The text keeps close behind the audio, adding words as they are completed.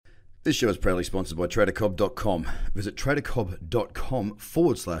This show is proudly sponsored by TraderCobb.com. Visit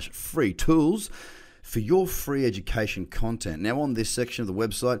TraderCobb.com/free tools for your free education content. Now, on this section of the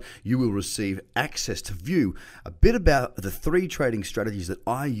website, you will receive access to view a bit about the 3 trading strategies that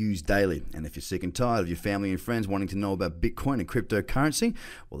I use daily. And if you're sick and tired of your family and friends wanting to know about Bitcoin and cryptocurrency,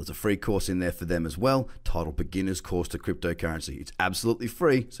 well, there's a free course in there for them as well, titled Beginner's Course to Cryptocurrency. It's absolutely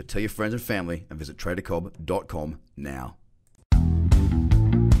free, so tell your friends and family and visit TraderCobb.com now.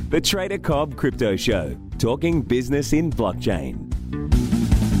 The Trader Cobb Crypto Show, talking business in blockchain.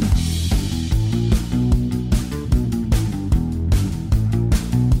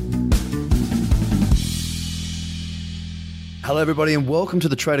 Hello, everybody, and welcome to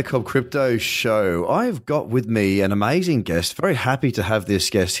the Trader Cobb Crypto Show. I've got with me an amazing guest. Very happy to have this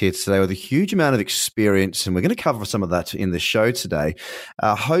guest here today with a huge amount of experience, and we're going to cover some of that in the show today.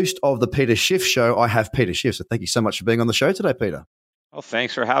 Host of the Peter Schiff Show, I have Peter Schiff. So thank you so much for being on the show today, Peter. Well,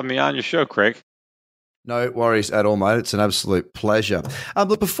 thanks for having me on your show, Craig. No worries at all, mate. It's an absolute pleasure.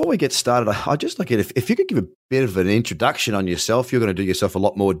 Look, before we get started, I'd just like it if you could give a bit of an introduction on yourself. You're going to do yourself a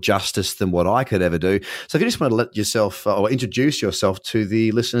lot more justice than what I could ever do. So if you just want to let yourself or introduce yourself to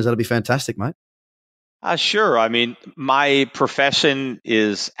the listeners, that'd be fantastic, mate. Sure. I mean, my profession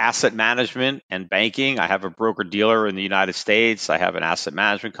is asset management and banking. I have a broker-dealer in the United States. I have an asset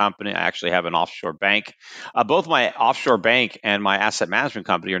management company. I actually have an offshore bank. Both my offshore bank and my asset management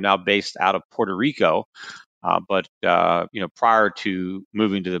company are now based out of Puerto Rico. But prior to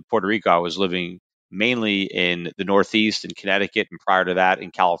moving to Puerto Rico, I was living mainly in the Northeast in Connecticut, and prior to that in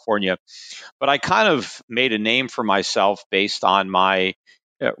California. But I kind of made a name for myself based on my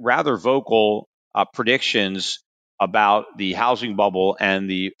rather vocal predictions about the housing bubble and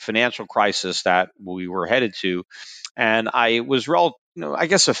the financial crisis that we were headed to. And I was, I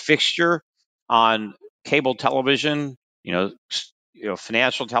guess, a fixture on cable television,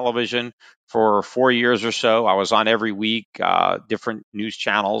 financial television for 4 years or so. I was on every week, different news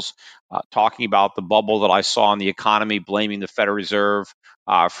channels, talking about the bubble that I saw in the economy, blaming the Federal Reserve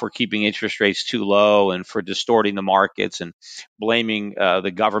for keeping interest rates too low and for distorting the markets, and blaming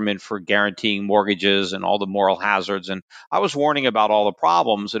the government for guaranteeing mortgages and all the moral hazards. And I was warning about all the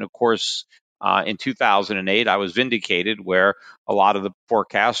problems. And of course, in 2008, I was vindicated, where a lot of the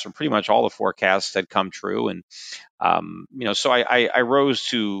forecasts, or pretty much all the forecasts, had come true. And so I rose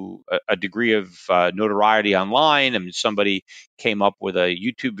to a degree of notoriety online. I mean, somebody came up with a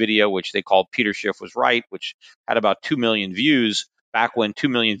YouTube video, which they called Peter Schiff Was Right, which had about 2 million views, back when 2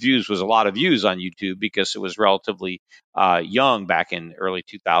 million views was a lot of views on YouTube, because it was relatively young back in early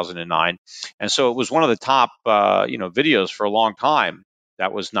 2009. And so it was one of the top videos for a long time.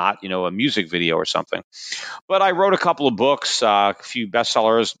 That was not, a music video or something. But I wrote a couple of books, a few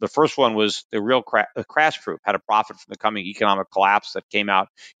bestsellers. The first one was The Real Crash Proof: How to Profit from the Coming Economic Collapse, that came out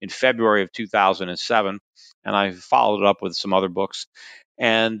in February of 2007. And I followed it up with some other books.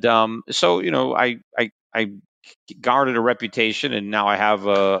 And I garnered a reputation, and now I have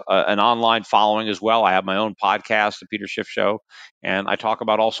an online following as well. I have my own podcast, The Peter Schiff Show, and I talk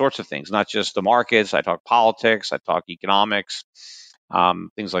about all sorts of things, not just the markets. I talk politics, I talk economics,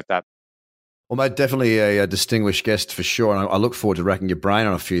 things like that. Well, mate, definitely a distinguished guest for sure, and I look forward to racking your brain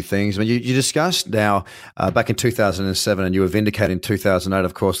on a few things. I mean, you discussed now back in 2007, and you were vindicated in 2008,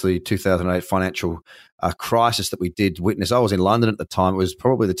 of course, the 2008 financial crisis that we did witness. I was in London at the time. It was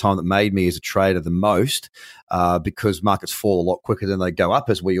probably the time that made me as a trader the most, because markets fall a lot quicker than they go up,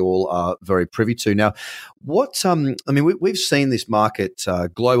 as we all are very privy to. Now, we've seen this market,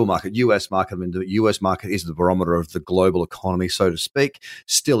 global market, US market. I mean, the US market is the barometer of the global economy, so to speak,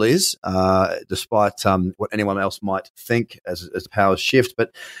 still is, despite what anyone else might think as powers shift.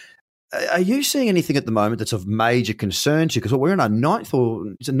 But are you seeing anything at the moment that's of major concern to you? Because we're in our ninth or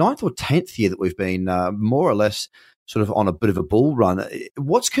 10th year that we've been more or less sort of on a bit of a bull run.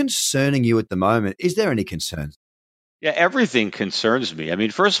 What's concerning you at the moment? Is there any concerns? Yeah, everything concerns me. I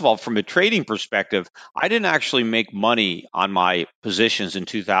mean, first of all, from a trading perspective, I didn't actually make money on my positions in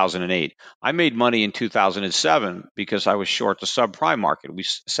 2008. I made money in 2007 because I was short the subprime market. We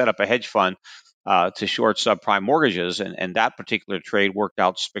set up a hedge fund to short subprime mortgages, and that particular trade worked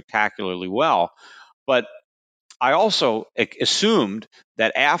out spectacularly well. But I also assumed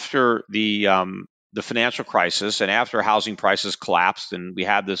that after the financial crisis and after housing prices collapsed and we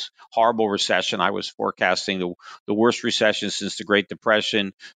had this horrible recession, I was forecasting the worst recession since the Great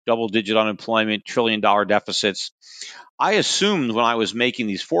Depression, double-digit unemployment, $1 trillion deficits. I assumed when I was making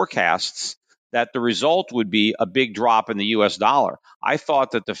these forecasts that the result would be a big drop in the US dollar. I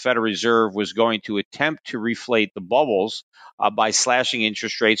thought that the Federal Reserve was going to attempt to reflate the bubbles by slashing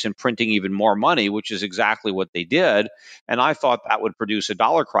interest rates and printing even more money, which is exactly what they did. And I thought that would produce a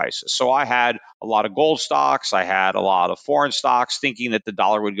dollar crisis. So I had a lot of gold stocks, I had a lot of foreign stocks, thinking that the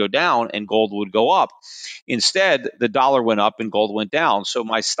dollar would go down and gold would go up. Instead, the dollar went up and gold went down. So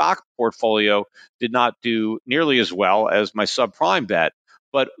my stock portfolio did not do nearly as well as my subprime bet.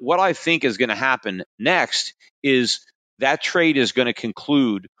 But what I think is going to happen next is that trade is going to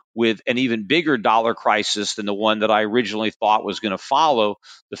conclude with an even bigger dollar crisis than the one that I originally thought was going to follow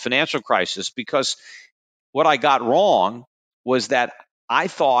the financial crisis. Because what I got wrong was that I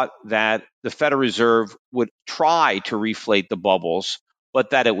thought that the Federal Reserve would try to reflate the bubbles,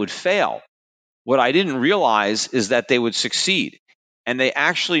 but that it would fail. What I didn't realize is that they would succeed. And they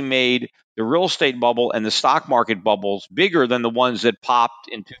actually made the real estate bubble and the stock market bubbles bigger than the ones that popped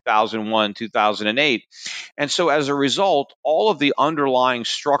in 2001, 2008. And so as a result, all of the underlying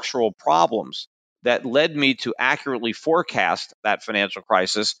structural problems that led me to accurately forecast that financial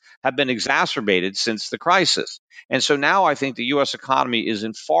crisis have been exacerbated since the crisis. And so now I think the U.S. economy is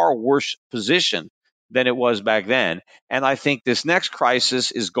in far worse position than it was back then. And I think this next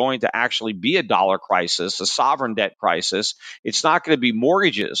crisis is going to actually be a dollar crisis, a sovereign debt crisis. It's not going to be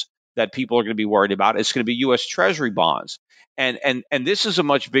mortgages that people are going to be worried about. It's going to be U.S. Treasury bonds. And this is a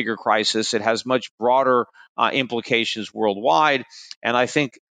much bigger crisis. It has much broader implications worldwide. And I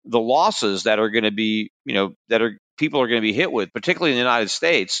think the losses that are going to be, people are going to be hit with, particularly in the United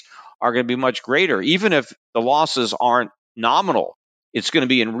States, are going to be much greater. Even if the losses aren't nominal, it's going to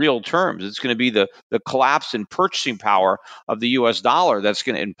be in real terms. It's going to be the collapse in purchasing power of the U.S. dollar that's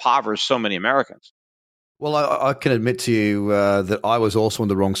going to impoverish so many Americans. Well, I can admit to you that I was also on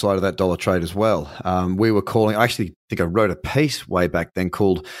the wrong side of that dollar trade as well. We were calling, I actually think I wrote a piece way back then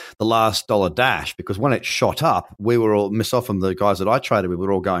called The Last Dollar Dash, because when it shot up, we were all, myself and the guys that I traded with,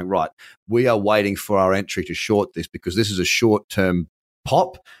 were all going, right, we are waiting for our entry to short this because this is a short-term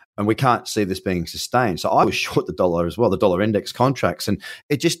pop and we can't see this being sustained. So I was short the dollar as well, the dollar index contracts, and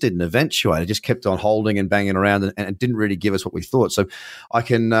it just didn't eventuate. It just kept on holding and banging around, and it didn't really give us what we thought. So I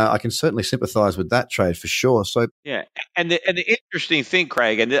can certainly sympathize with that trade for sure. So yeah, and the interesting thing,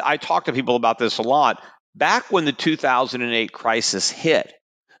 Craig, and I talk to people about this a lot. Back when the 2008 crisis hit,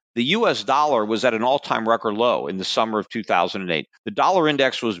 the U.S. dollar was at an all-time record low in the summer of 2008. The dollar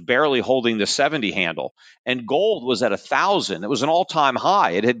index was barely holding the 70 handle, and gold was at 1,000. It was an all-time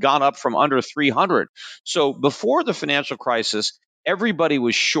high. It had gone up from under 300. So before the financial crisis, everybody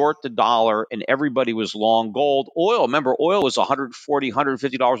was short the dollar and everybody was long gold. Oil, remember, oil was $140,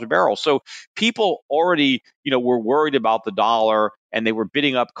 $150 a barrel. So people already, were worried about the dollar, and they were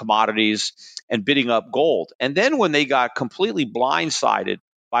bidding up commodities and bidding up gold. And then when they got completely blindsided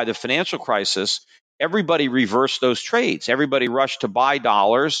by the financial crisis, everybody reversed those trades. Everybody rushed to buy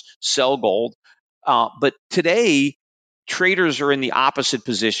dollars, sell gold. But today, traders are in the opposite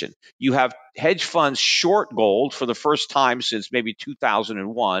position. You have hedge funds short gold for the first time since maybe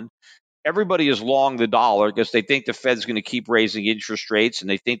 2001. Everybody is long the dollar because they think the Fed's going to keep raising interest rates and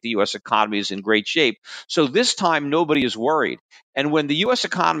they think the U.S. economy is in great shape. So this time, nobody is worried. And when the U.S.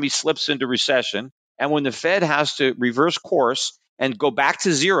 economy slips into recession and when the Fed has to reverse course and go back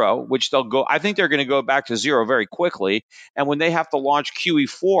to zero, which I think they're going to go back to zero very quickly. And when they have to launch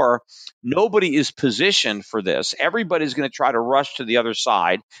QE4, nobody is positioned for this. Everybody's going to try to rush to the other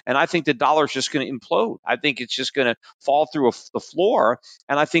side. And I think the dollar is just going to implode. I think it's just going to fall through the floor.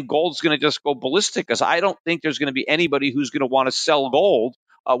 And I think gold's going to just go ballistic because I don't think there's going to be anybody who's going to want to sell gold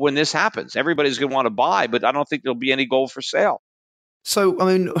when this happens. Everybody's going to want to buy, but I don't think there'll be any gold for sale. So,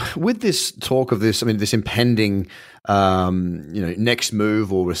 I mean, with this talk of this, this impending, next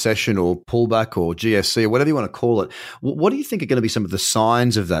move or recession or pullback or GFC or whatever you want to call it, what do you think are going to be some of the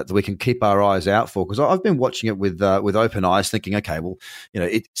signs of that we can keep our eyes out for? Because I've been watching it with open eyes, thinking, okay, well,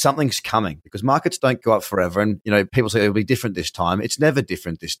 something's coming because markets don't go up forever, and people say it'll be different this time. It's never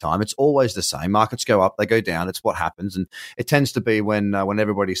different this time. It's always the same. Markets go up, they go down. It's what happens, and it tends to be when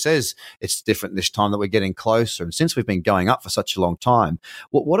everybody says it's different this time that we're getting closer. And since we've been going up for such a long time,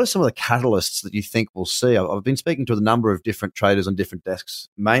 what are some of the catalysts that you think we'll see? I've been speaking to a number of different traders on different desks,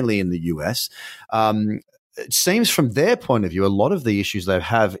 mainly in the US. It seems from their point of view, a lot of the issues they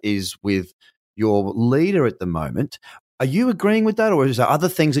have is with your leader at the moment. Are you agreeing with that, or is there other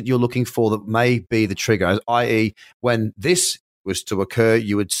things that you're looking for that may be the trigger, i.e. when this was to occur,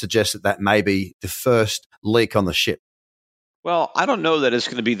 you would suggest that may be the first leak on the ship? Well, I don't know that it's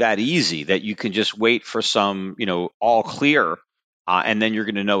going to be that easy that you can just wait for some, all clear, and then you're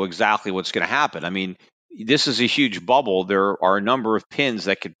going to know exactly what's going to happen. I mean, this is a huge bubble. There are a number of pins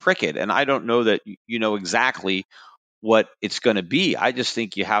that could prick it, and I don't know that you know exactly what it's going to be. I just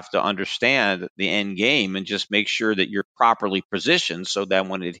think you have to understand the end game and just make sure that you're properly positioned so that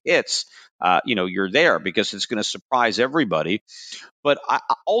when it hits, you're there, because it's going to surprise everybody. But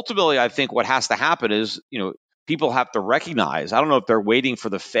ultimately, I think what has to happen is, people have to recognize. I don't know if they're waiting for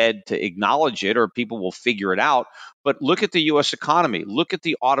the Fed to acknowledge it or people will figure it out. But look at the U.S. economy. Look at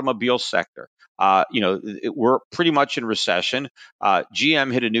the automobile sector. We're pretty much in recession.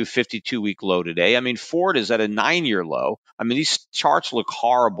 GM hit a new 52-week low today. I mean, Ford is at a 9-year low. I mean, these charts look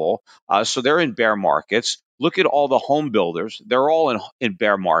horrible. So they're in bear markets. Look at all the home builders; they're all in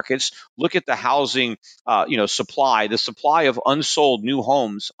bear markets. Look at the housing, supply. The supply of unsold new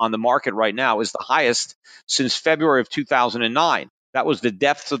homes on the market right now is the highest since February of 2009. That was the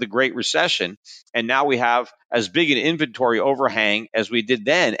depths of the Great Recession. And now we have as big an inventory overhang as we did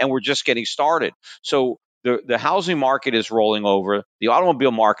then, and we're just getting started. So the housing market is rolling over. The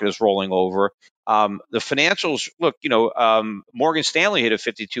automobile market is rolling over. The financials, look, Morgan Stanley hit a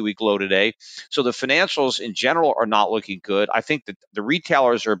 52-week low today. So the financials in general are not looking good. I think that the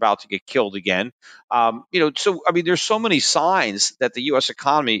retailers are about to get killed again. There's so many signs that the U.S.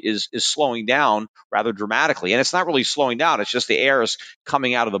 economy is slowing down rather dramatically. And it's not really slowing down. It's just the air is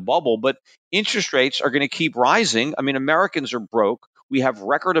coming out of the bubble. But interest rates are going to keep rising. I mean, Americans are broke. We have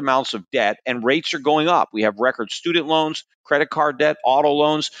record amounts of debt, and rates are going up. We have record student loans, credit card debt, auto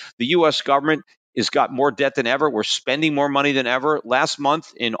loans. The U.S. government has got more debt than ever. We're spending more money than ever. Last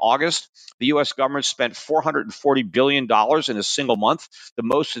month in August, the U.S. government spent $440 billion in a single month, the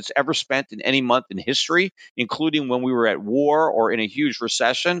most it's ever spent in any month in history, including when we were at war or in a huge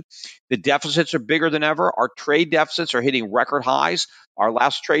recession. The deficits are bigger than ever. Our trade deficits are hitting record highs. Our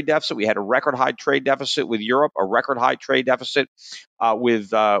last trade deficit, we had a record high trade deficit with Europe, a record high trade deficit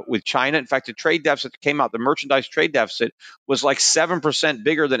with China. In fact, the trade deficit that came out, the merchandise trade deficit, was like 7%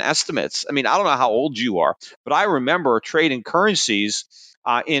 bigger than estimates. I mean, I don't know how old you are, but I remember trade in currencies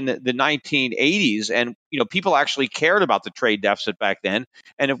in the 1980s, and people actually cared about the trade deficit back then.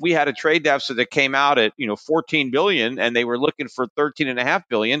 And if we had a trade deficit that came out at 14 billion, and they were looking for 13.5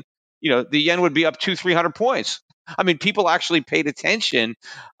 billion, the yen would be up 200-300 points. I mean, people actually paid attention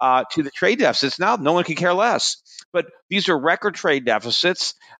to the trade deficits. Now, no one can care less. But these are record trade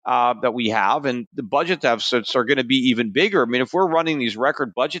deficits that we have, and the budget deficits are going to be even bigger. I mean, if we're running these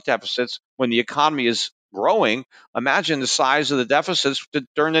record budget deficits when the economy is growing, imagine the size of the deficits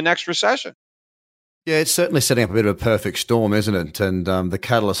during the next recession. Yeah, it's certainly setting up a bit of a perfect storm, isn't it? And the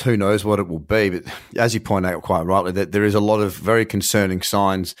catalyst, who knows what it will be. But as you point out quite rightly, that there is a lot of very concerning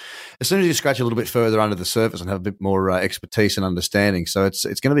signs as soon as you scratch a little bit further under the surface and have a bit more expertise and understanding. So it's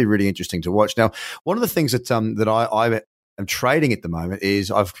going to be really interesting to watch. Now, one of the things that I am trading at the moment is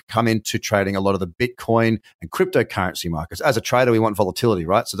I've come into trading a lot of the Bitcoin and cryptocurrency markets. As a trader, we want volatility,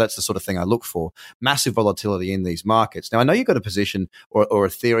 right? So that's the sort of thing I look for, massive volatility in these markets. Now, I know you've got a position or a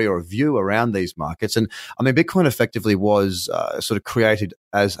theory or a view around these markets. And I mean, Bitcoin effectively was sort of created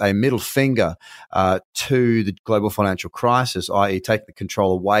as a middle finger to the global financial crisis, i.e. taking the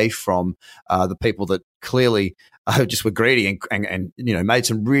control away from the people that clearly just were greedy and made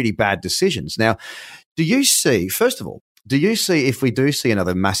some really bad decisions. Now, do you see, first of all, if we do see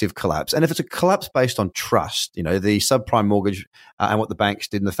another massive collapse, and if it's a collapse based on trust, the subprime mortgage and what the banks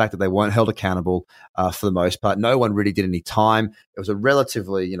did and the fact that they weren't held accountable for the most part, no one really did any time. It was a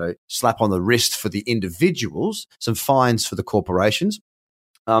relatively, slap on the wrist for the individuals, some fines for the corporations.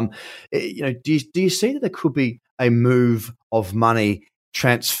 Do you see that there could be a move of money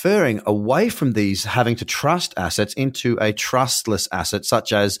transferring away from these having to trust assets into a trustless asset,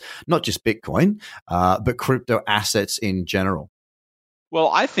 such as not just Bitcoin, but crypto assets in general? Well,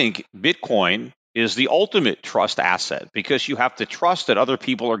 I think Bitcoin is the ultimate trust asset because you have to trust that other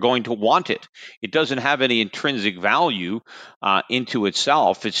people are going to want it. It doesn't have any intrinsic value into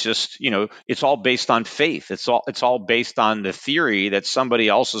itself. It's just, it's all based on faith. It's all based on the theory that somebody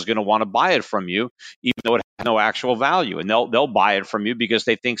else is going to want to buy it from you, even though it has no actual value. And they'll buy it from you because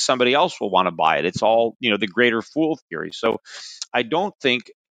they think somebody else will want to buy it. It's all, the greater fool theory. So I don't think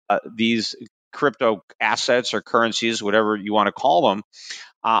these crypto assets or currencies, whatever you want to call them,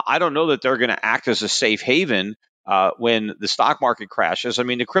 I don't know that they're going to act as a safe haven when the stock market crashes. I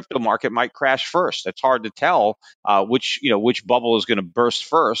mean, the crypto market might crash first. It's hard to tell which bubble is going to burst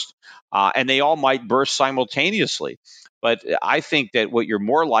first, and they all might burst simultaneously. But I think that what you're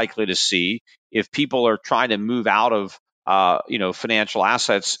more likely to see if people are trying to move out of financial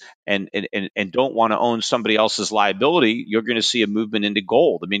assets and don't want to own somebody else's liability, you're going to see a movement into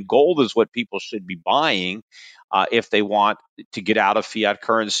gold. I mean, gold is what people should be buying if they want to get out of fiat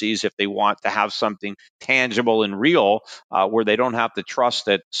currencies, if they want to have something tangible and real where they don't have to trust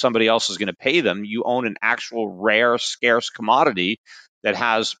that somebody else is going to pay them. You own an actual rare, scarce commodity that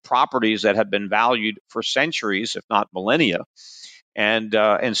has properties that have been valued for centuries, if not millennia. And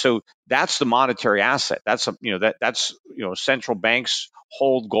so that's the monetary asset. That's central banks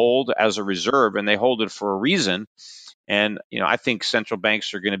hold gold as a reserve, and they hold it for a reason. And I think central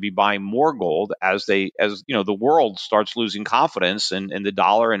banks are going to be buying more gold as the world starts losing confidence in the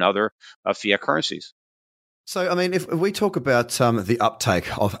dollar and other fiat currencies. So, I mean, if we talk about the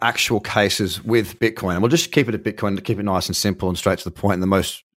uptake of actual cases with Bitcoin, and we'll just keep it at Bitcoin to keep it nice and simple and straight to the point and the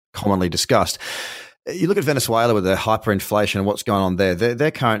most commonly discussed. You look at Venezuela with their hyperinflation and what's going on there.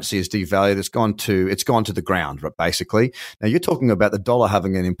 Their currency is devalued. It's gone to the ground, basically. Now you're talking about the dollar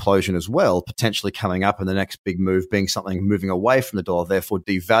having an implosion as well, potentially coming up, and the next big move being something moving away from the dollar, therefore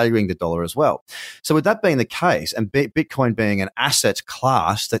devaluing the dollar as well. So with that being the case, and Bitcoin being an asset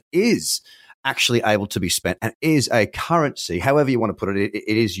class that is actually able to be spent and is a currency, however you want to put it,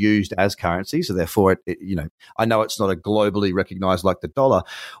 it is used as currency. So therefore, I know it's not a globally recognized like the dollar.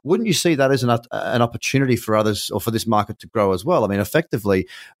 Wouldn't you see that as an opportunity for others or for this market to grow as well? I mean, effectively,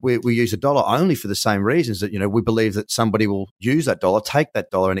 we use the dollar only for the same reasons that, we believe that somebody will use that dollar, take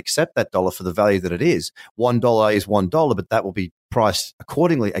that dollar and accept that dollar for the value that it is. $1 is $1, but that will be priced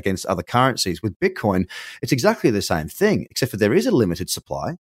accordingly against other currencies. With Bitcoin, it's exactly the same thing, except for there is a limited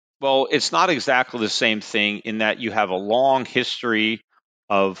supply. Well, it's not exactly the same thing in that you have a long history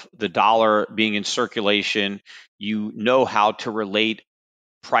of the dollar being in circulation. You know how to relate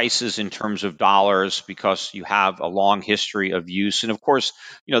prices in terms of dollars because you have a long history of use. And of course,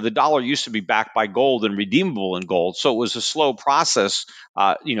 the dollar used to be backed by gold and redeemable in gold. So it was a slow process,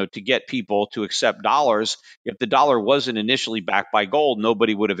 to get people to accept dollars. If the dollar wasn't initially backed by gold,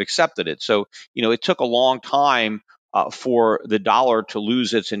 nobody would have accepted it. So, it took a long time for the dollar to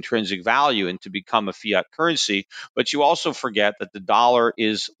lose its intrinsic value and to become a fiat currency. But you also forget that the dollar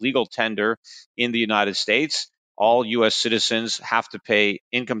is legal tender in the United States. All U.S. citizens have to pay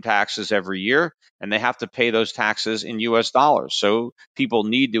income taxes every year, and they have to pay those taxes in U.S. dollars. So people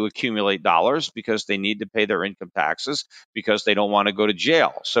need to accumulate dollars because they need to pay their income taxes because they don't want to go to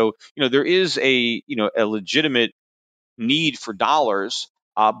jail. So, there is a legitimate need for dollars,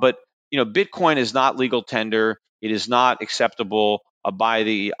 but Bitcoin is not legal tender. It is not acceptable by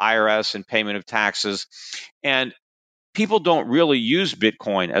the IRS in payment of taxes. And people don't really use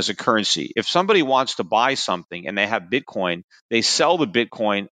Bitcoin as a currency. If somebody wants to buy something and they have Bitcoin, they sell the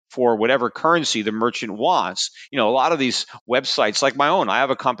Bitcoin for whatever currency the merchant wants. A lot of these websites, like my own, I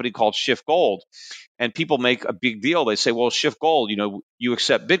have a company called Shift Gold. And people make a big deal. They say, well, Shift Gold, you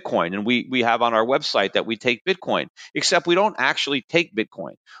accept Bitcoin. And we have on our website that we take Bitcoin, except we don't actually take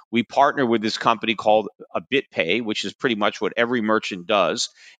Bitcoin. We partner with this company called a BitPay, which is pretty much what every merchant does.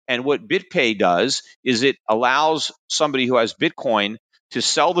 And what BitPay does is it allows somebody who has Bitcoin to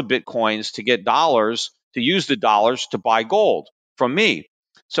sell the Bitcoins to get dollars, to use the dollars to buy gold from me.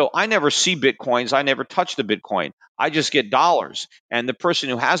 So I never see Bitcoins. I never touch the Bitcoin. I just get dollars. And the person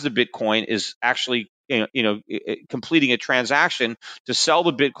who has the Bitcoin is actually completing a transaction to sell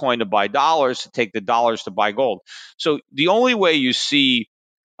the Bitcoin to buy dollars, to take the dollars to buy gold. So the only way you see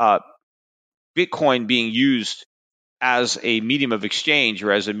Bitcoin being used as a medium of exchange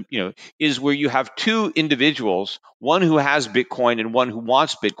or is where you have two individuals, one who has Bitcoin and one who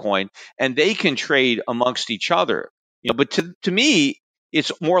wants Bitcoin, and they can trade amongst each other. But to me, it's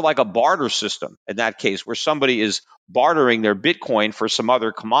more like a barter system in that case, where somebody is bartering their Bitcoin for some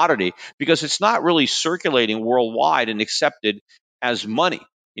other commodity because it's not really circulating worldwide and accepted as money.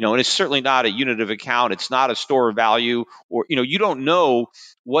 And it's certainly not a unit of account. It's not a store of value, or, you don't know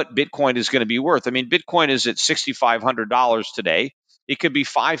what Bitcoin is going to be worth. I mean, Bitcoin is at $6,500 today. It could be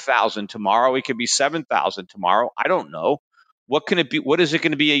 5,000 tomorrow. It could be 7,000 tomorrow. I don't know. What can it be? What is it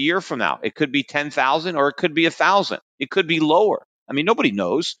going to be a year from now? It could be 10,000 or it could be 1,000. It could be lower. I mean, nobody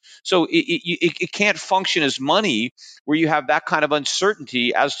knows. So it can't function as money where you have that kind of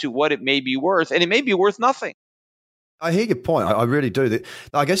uncertainty as to what it may be worth, and it may be worth nothing. I hear your point. I really do.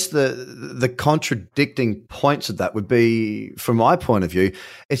 I guess the contradicting points of that would be, from my point of view,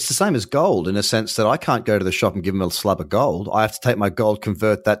 it's the same as gold in a sense that I can't go to the shop and give them a slab of gold. I have to take my gold,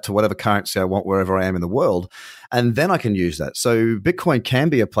 convert that to whatever currency I want wherever I am in the world. and then I can use that. So Bitcoin can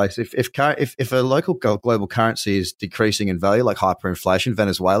be a place if a local global currency is decreasing in value, like hyperinflation.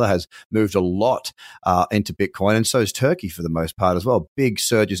 Venezuela has moved a lot into Bitcoin, and so is Turkey for the most part as well. Big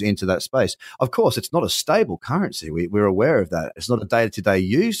surges into that space. Of course, it's not a stable currency. We're aware of that. It's not a day-to-day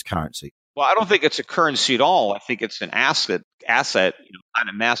used currency. Well, I don't think it's a currency at all. I think it's an asset, kind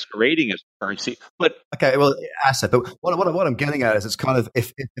of masquerading as a currency. But okay, well, asset. But what I'm getting at is it's kind of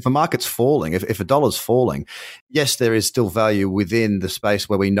if a market's falling, if a dollar's falling, yes, there is still value within the space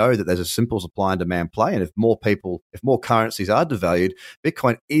where we know that there's a simple supply and demand play, and if more currencies are devalued,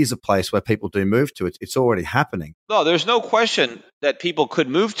 Bitcoin is a place where people do move to it. It's already happening. No, there's no question that people could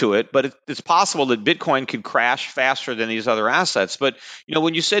move to it, but it's possible that Bitcoin could crash faster than these other assets. But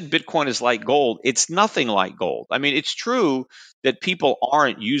when you said Bitcoin is like gold, it's nothing like gold. I mean, it's true that people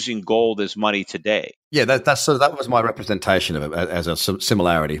aren't using gold as money today. Yeah, that was my representation of it as a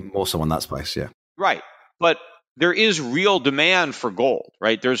similarity, more so in that space. Yeah, right. But there is real demand for gold,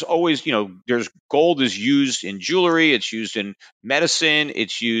 right? There's always, there's gold is used in jewelry, it's used in medicine,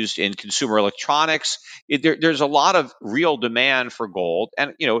 it's used in consumer electronics. There's a lot of real demand for gold,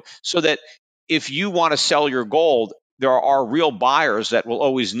 and so that if you want to sell your gold, there are real buyers that will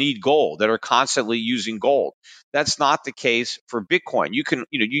always need gold, that are constantly using gold. That's not the case for Bitcoin. You can,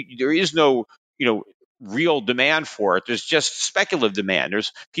 there is no, real demand for it. There's just speculative demand.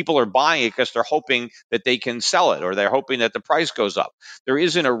 People are buying it because they're hoping that they can sell it, or they're hoping that the price goes up. There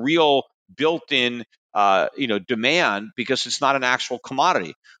isn't a real built-in, demand, because it's not an actual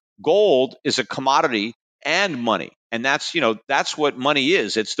commodity. Gold is a commodity and money. And that's what money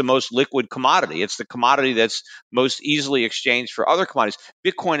is. It's the most liquid commodity. It's the commodity that's most easily exchanged for other commodities.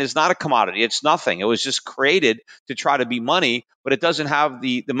 Bitcoin is not a commodity. It's nothing. It was just created to try to be money, but it doesn't have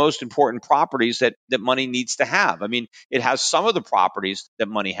the most important properties that money needs to have. I mean, it has some of the properties that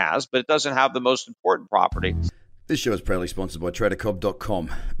money has, but it doesn't have the most important property. This show is proudly sponsored by TraderCobb.com.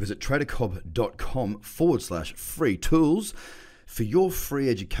 Visit TraderCobb.com/free tools for your free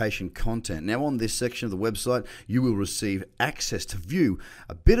education content. Now, on this section of the website, you will receive access to view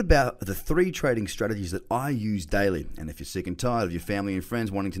a bit about the 3 trading strategies that I use daily. And if you're sick and tired of your family and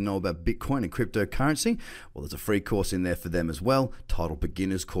friends wanting to know about Bitcoin and cryptocurrency, well, there's a free course in there for them as well, titled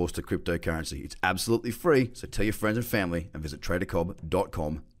Beginner's Course to Cryptocurrency. It's absolutely free, so tell your friends and family and visit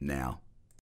TraderCobb.com now.